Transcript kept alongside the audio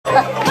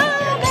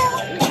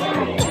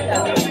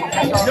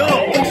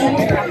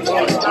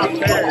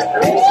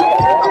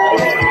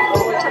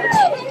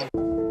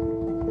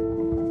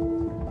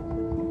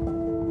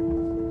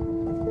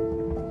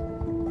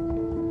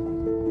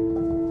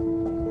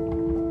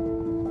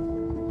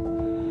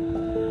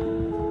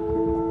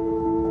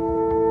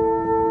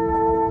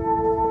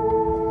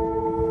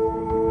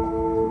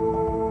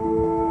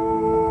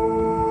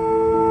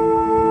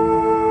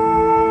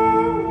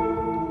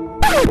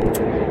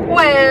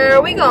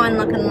we going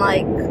looking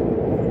like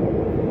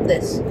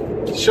this?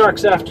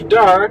 Sharks After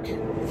Dark,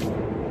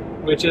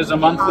 which is a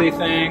monthly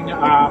thing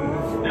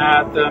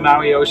at the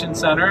Maui Ocean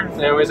Center.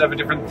 They always have a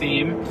different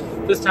theme.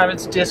 This time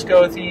it's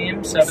disco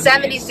theme, 70s.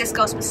 70s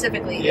disco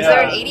specifically. Yeah. Is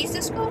there an 80s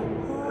disco?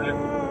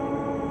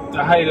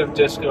 The height of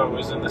disco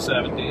was in the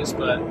 70s,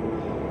 but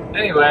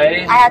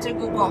anyway. I had to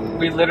Google.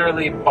 We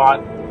literally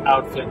bought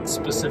outfits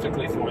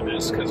specifically for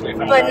this because we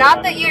found But out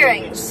not the about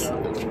earrings.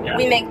 Yeah.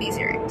 We make these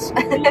earrings.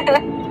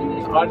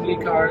 Oddly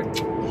card.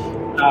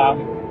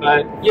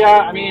 But yeah,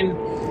 I mean,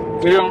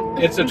 we don't.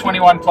 It's a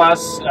 21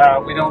 plus.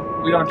 We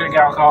don't drink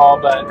alcohol,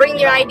 but Bring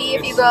your ID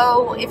if you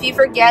go. If you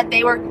forget,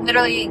 they were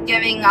literally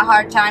giving a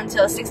hard time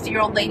to a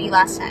 60-year-old lady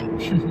last time.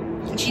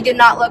 And she did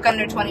not look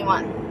under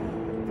 21.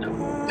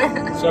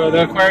 So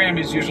the aquarium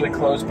is usually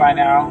closed by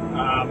now,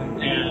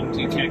 and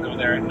you can't go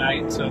there at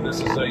night. So this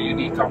is a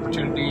unique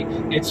opportunity.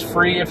 It's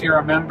free if you're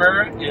a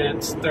member.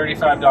 It's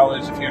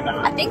 $35 if you're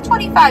not. I think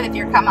 25 if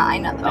you're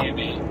Kama'aina though.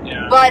 Maybe,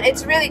 yeah. But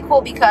it's really cool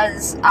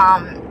because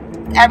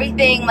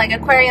everything, like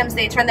aquariums,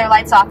 they turn their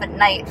lights off at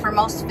night for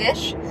most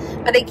fish,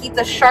 but they keep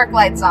the shark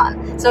lights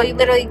on. So you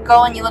literally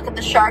go and you look at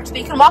the sharks, but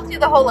you can walk through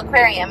the whole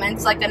aquarium and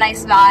it's like a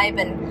nice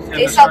vibe, and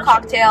they sell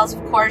cocktails,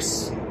 of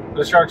course.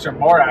 The sharks are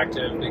more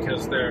active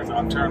because they're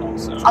nocturnal.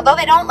 So. Although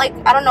they don't, like,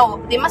 I don't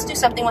know, they must do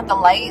something with the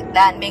light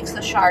that makes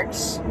the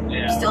sharks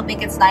still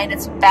think it's night.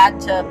 It's bad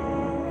to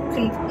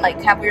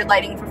like have weird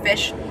lighting for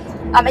fish.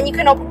 And you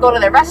can go to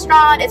the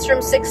restaurant. It's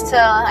from 6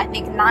 to I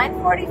think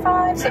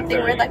 9:45,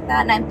 something weird like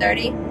that.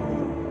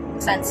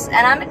 9:30. Sense,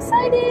 and I'm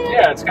excited.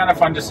 Yeah, it's kind of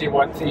fun to see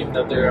what theme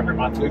they'll do every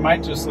month. We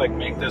might just like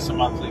make this a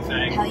monthly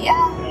thing. Hell yeah.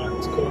 Yeah,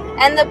 it's cool.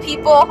 And the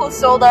people who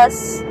sold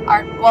us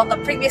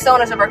the previous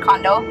owners of our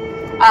condo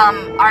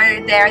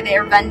are there.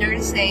 They're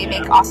vendors. They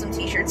make awesome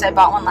t-shirts. I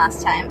bought one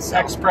last time. So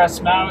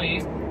Express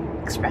Maui.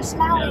 Express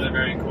Maui. Yeah, they're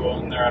very cool,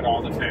 and they're at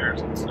all the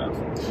fairs and stuff.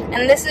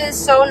 And this is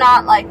so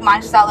not like my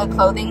style of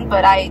clothing,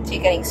 but I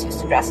take any excuse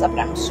to dress up, and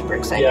I'm super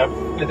excited. Yeah,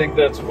 I think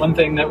that's one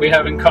thing that we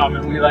have in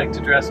common. We like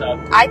to dress up.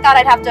 I thought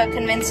I'd have to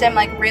convince him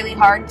like really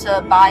hard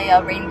to buy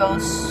a rainbow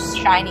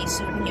shiny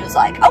suit, and he was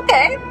like,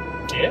 okay.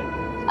 Yeah.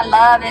 I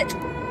love it.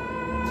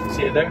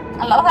 See you there.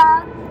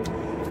 Aloha.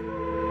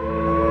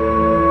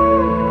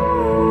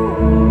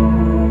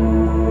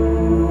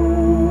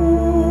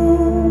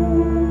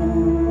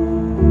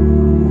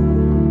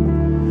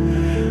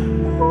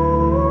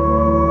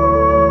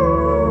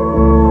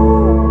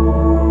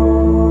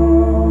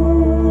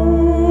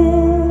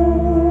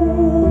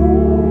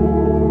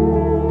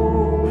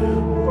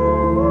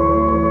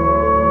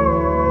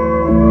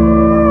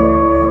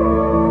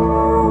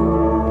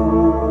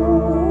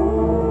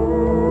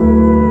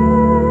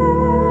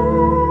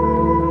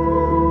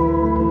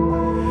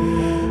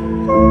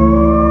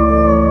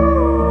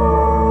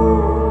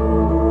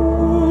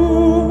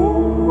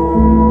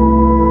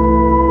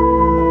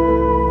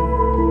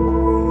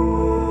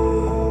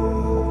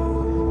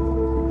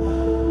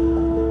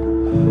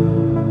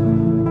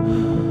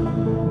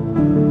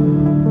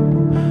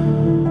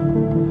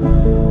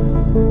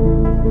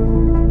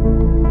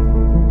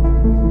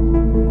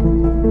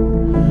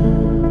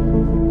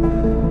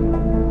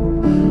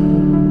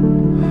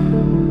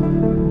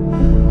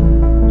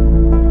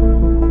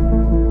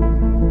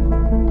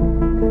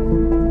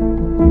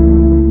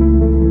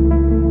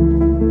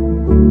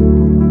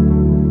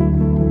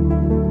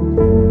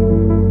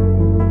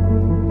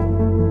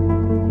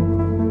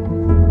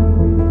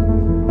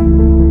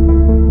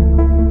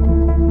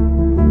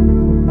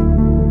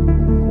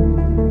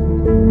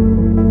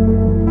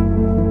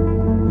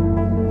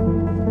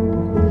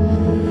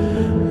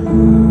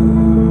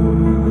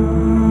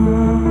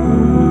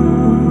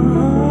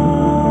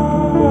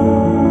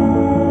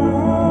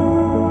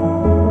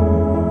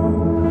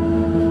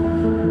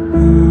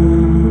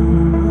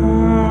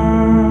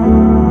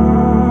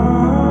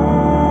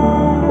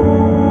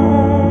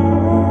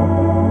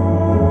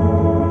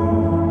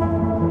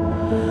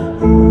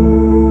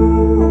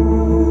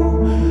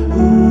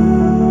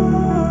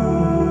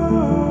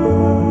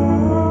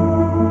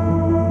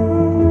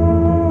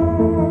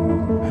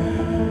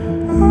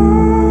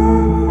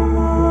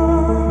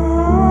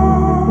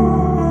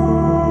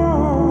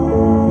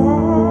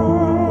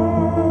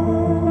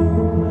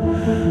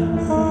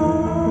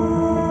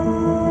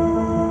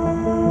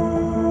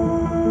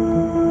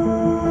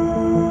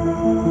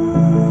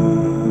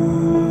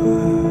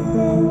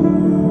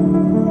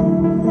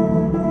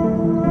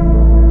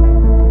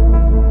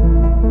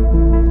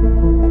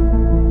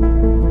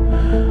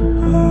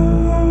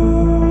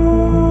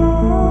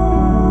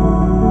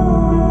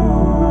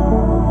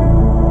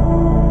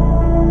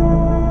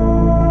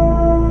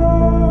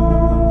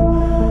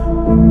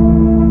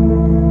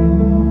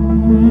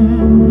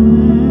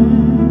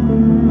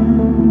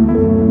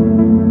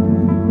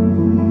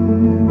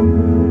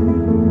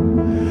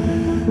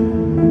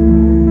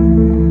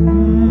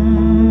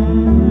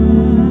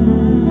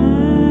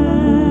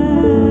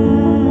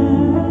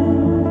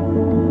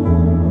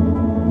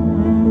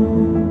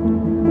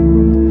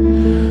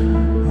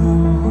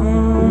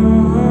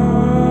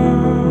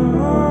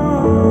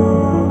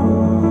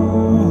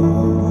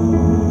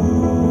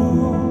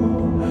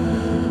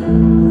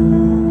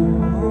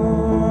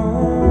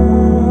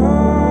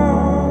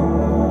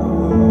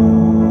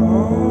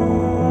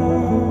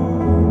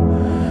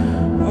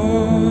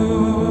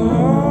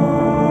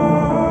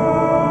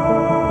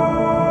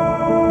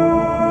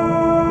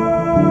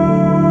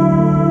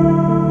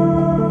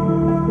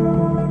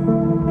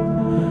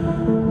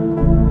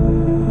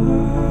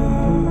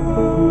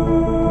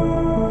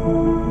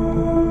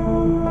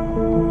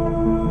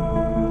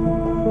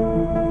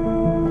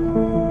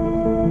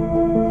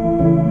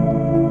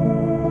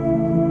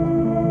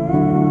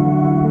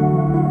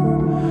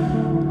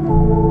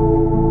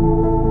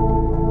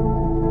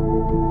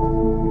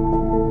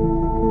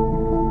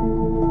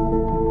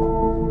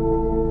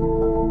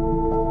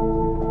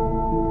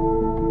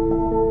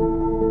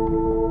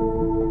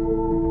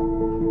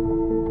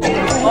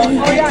 Oh,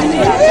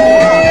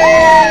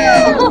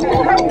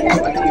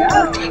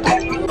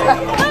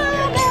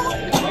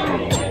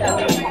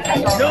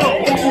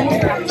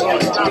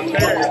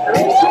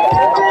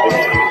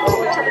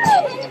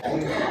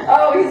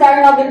 he's talking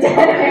about the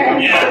dead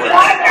herring. Yeah, the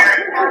dead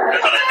herring.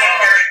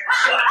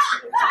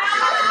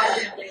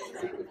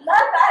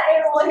 Not that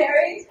animal,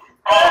 Harry.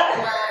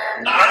 Oh,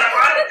 the other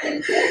one?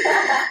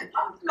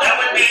 That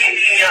would be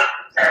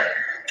the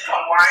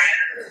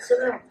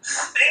Hawaiian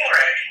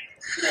stingray,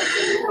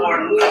 or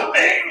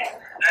lōkahi,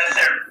 as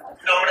they're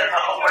known in the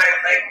Hawaiian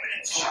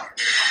language.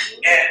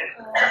 And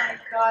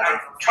I'm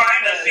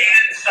trying to feed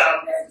it some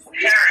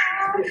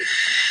herring.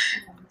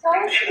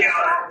 Give you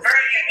a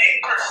very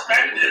unique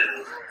perspective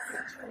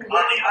on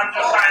the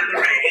underside of the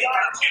ring.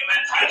 Not too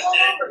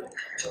interested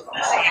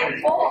this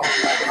evening.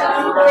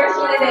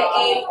 Unfortunately, they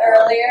ate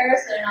earlier,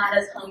 so they're not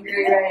as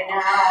hungry right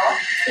now.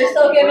 They're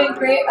still giving a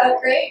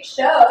great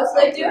show, so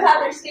they do have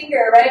their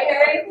stinger, right,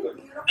 Harry? They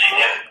do.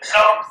 So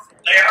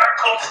they are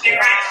called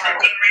stingrays for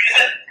good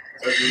reason.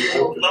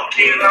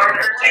 Located on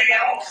their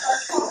tails,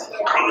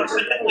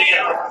 approximately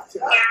a third of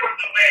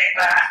the way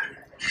back.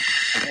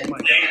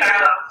 They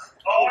have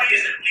always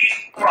at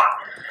least one,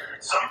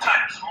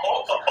 sometimes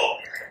multiple,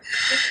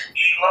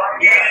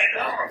 elongated,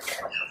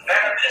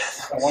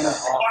 venomous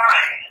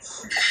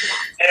spines.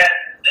 And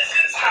this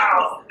is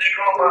how they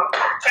go about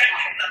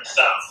protecting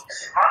themselves.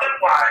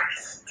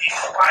 Otherwise,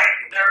 despite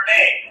their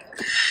name,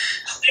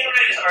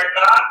 stingrays are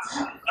not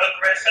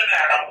aggressive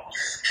animals.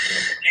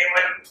 They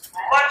would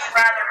much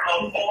rather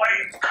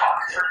avoid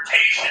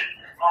confrontation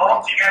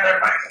altogether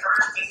by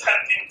first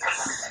attempting to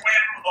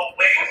swim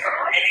away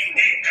from any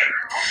danger.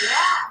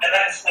 And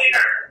that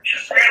stinger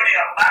is really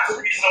a last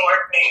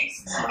resort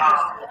based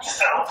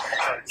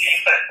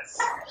self-defense.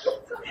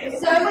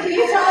 So can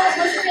you tell us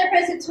what's the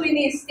difference between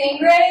these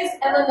stingrays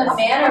and then the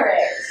manta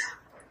rays?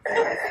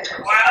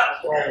 Well,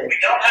 we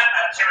don't have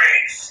manta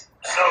rays.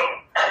 So,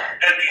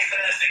 at least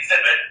in this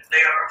exhibit,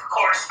 they are of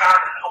course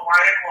found in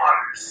Hawaiian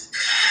waters.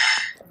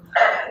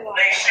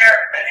 They share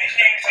many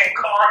things in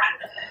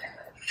common,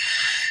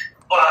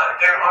 but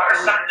there are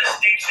some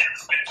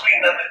distinctions between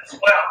them as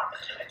well.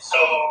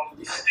 So,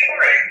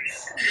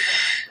 stingrays,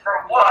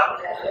 for one,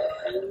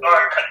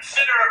 are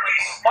considerably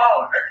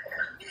smaller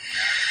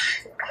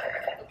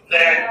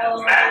than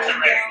manta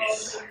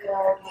rays.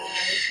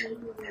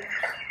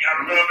 Got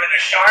a little bit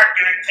of shark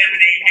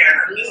activity here.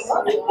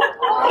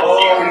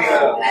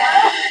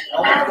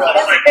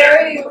 That's a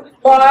very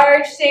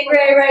large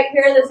stingray right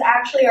here. This is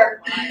actually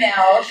our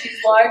female. She's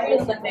larger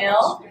than the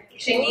male.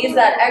 She needs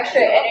that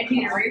extra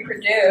energy to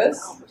reproduce.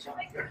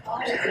 Yeah,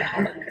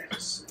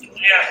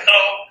 so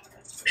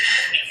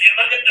if you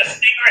look at the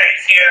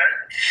stingrays here,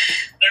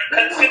 they're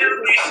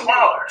considerably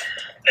smaller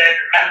than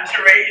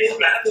manta rays.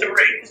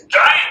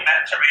 Giant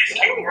manta rays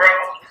can grow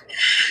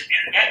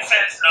in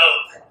excess of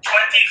 20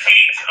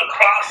 feet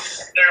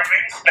across their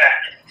wingspan.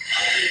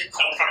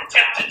 So from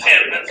tip to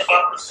tip, that's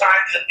about the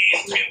size of these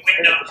two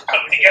windows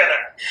put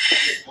together.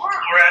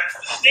 Whereas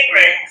the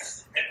stingrays,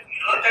 if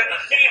you look at the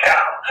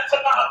female, that's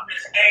about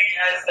as big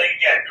as they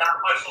get, not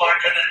much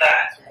larger than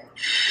that.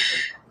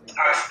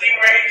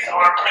 Stingrays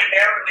are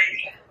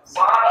primarily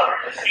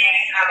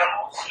bottom-feeding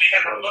animals. We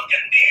have a look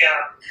at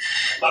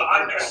the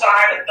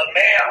underside of the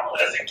male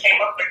as it came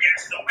up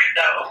against the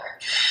window.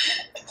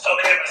 So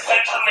they have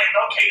essentially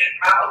located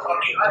mouth on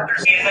the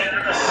underside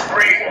of the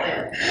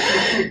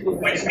spring,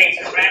 which means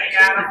many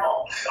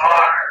animals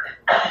are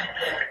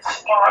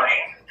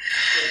spawning.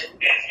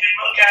 If you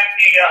look at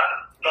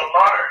the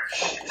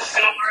large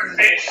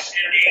silverfish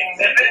in the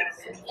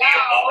exhibit, the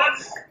aloha,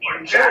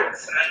 or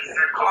jets as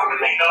they're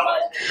commonly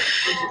known,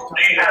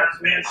 they have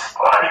been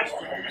spawning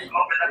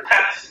over the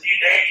past few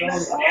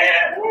days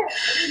and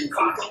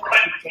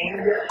consequently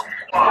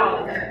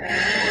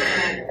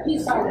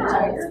So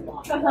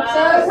tell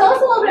us a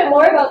little bit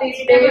more about these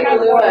baby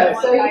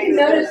belugas. So you can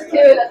notice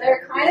too that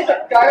they're kind of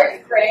a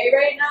dark gray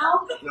right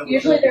now.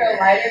 Usually they're a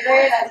lighter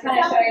gray. That's kind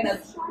of showing them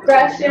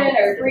aggression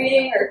or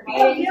breeding or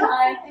feeding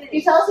time. Can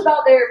you tell us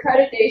about their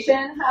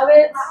predation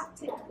habits?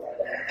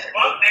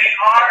 Well, they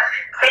are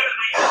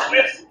incredibly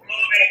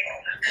swift-moving,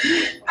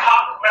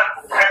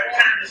 top-level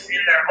predators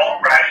in their own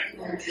right.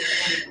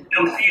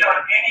 They'll feed on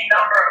any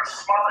number of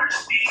smaller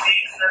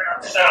species than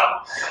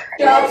themselves.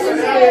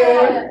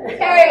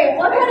 Harry,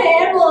 what kind of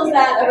animal is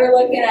that we're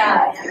looking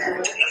at?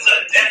 It's a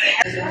dead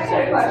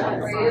Question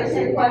for you. This is a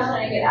question I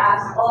get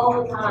asked all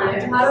the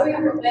time. How do we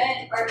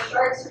prevent our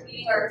sharks from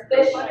eating our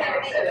fish in our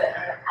exhibit?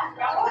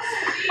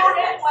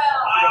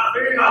 They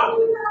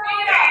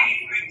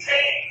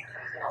retain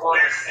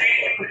their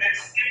same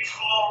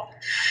instinctual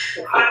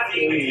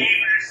hunting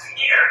behaviors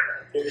here.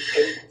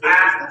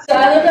 So I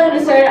lived on a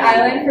deserted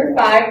island for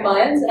 5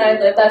 months, and I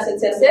lived that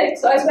statistic.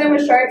 So I swam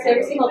with sharks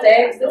every single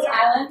day because this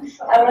island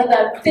had one of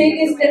the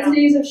biggest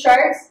densities of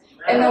sharks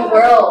in the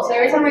world. So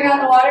every time I got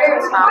in the water, it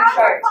was found with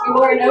sharks. We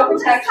wore no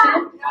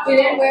protection. We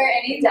didn't wear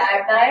any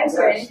dive knives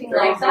or anything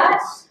like that.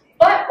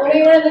 But when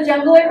we were in the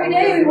jungle every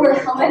day, we wore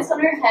helmets on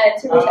our head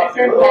to protect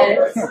our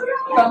heads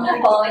from the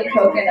falling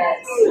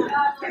coconuts.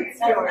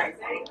 Alright,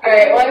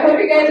 well I hope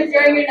you guys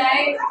enjoy your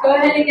night. Go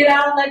ahead and get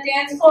out on that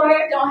dance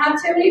floor. Don't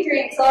have too many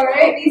drinks,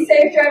 alright? Be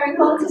safe driving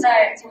home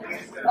tonight.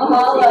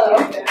 Mahalo.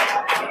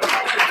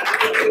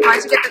 Why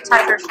don't you get the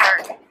tiger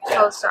shark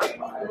close up?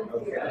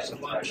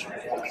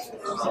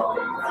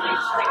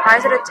 Why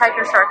is it a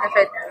tiger shark if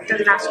it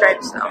doesn't have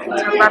stripes though?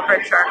 It's a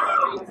leopard shark.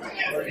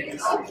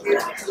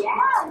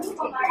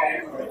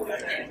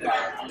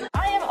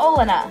 I am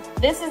Olena.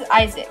 This is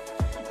Isaac.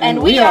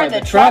 And we are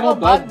the Travel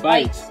Bug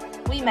Bite.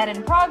 We met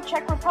in Prague,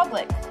 Czech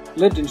Republic.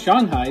 Lived in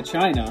Shanghai,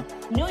 China.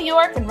 New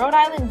York and Rhode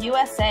Island,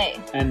 USA.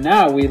 And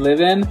now we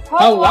live in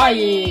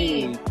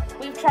Hawaii.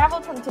 We've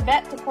traveled from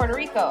Tibet to Puerto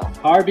Rico.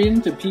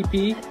 Harbin to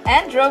PP.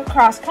 And drove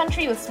cross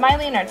country with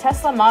Smiley in our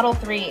Tesla Model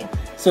 3.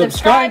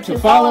 Subscribe to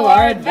follow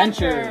our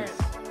adventures.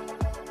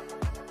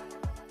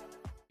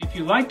 If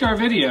you liked our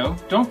video,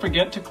 don't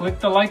forget to click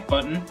the like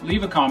button,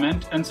 leave a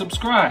comment, and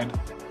subscribe.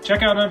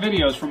 Check out our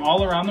videos from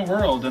all around the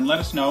world and let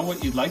us know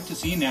what you'd like to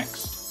see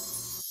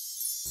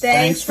next.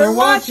 Thanks for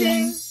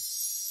watching!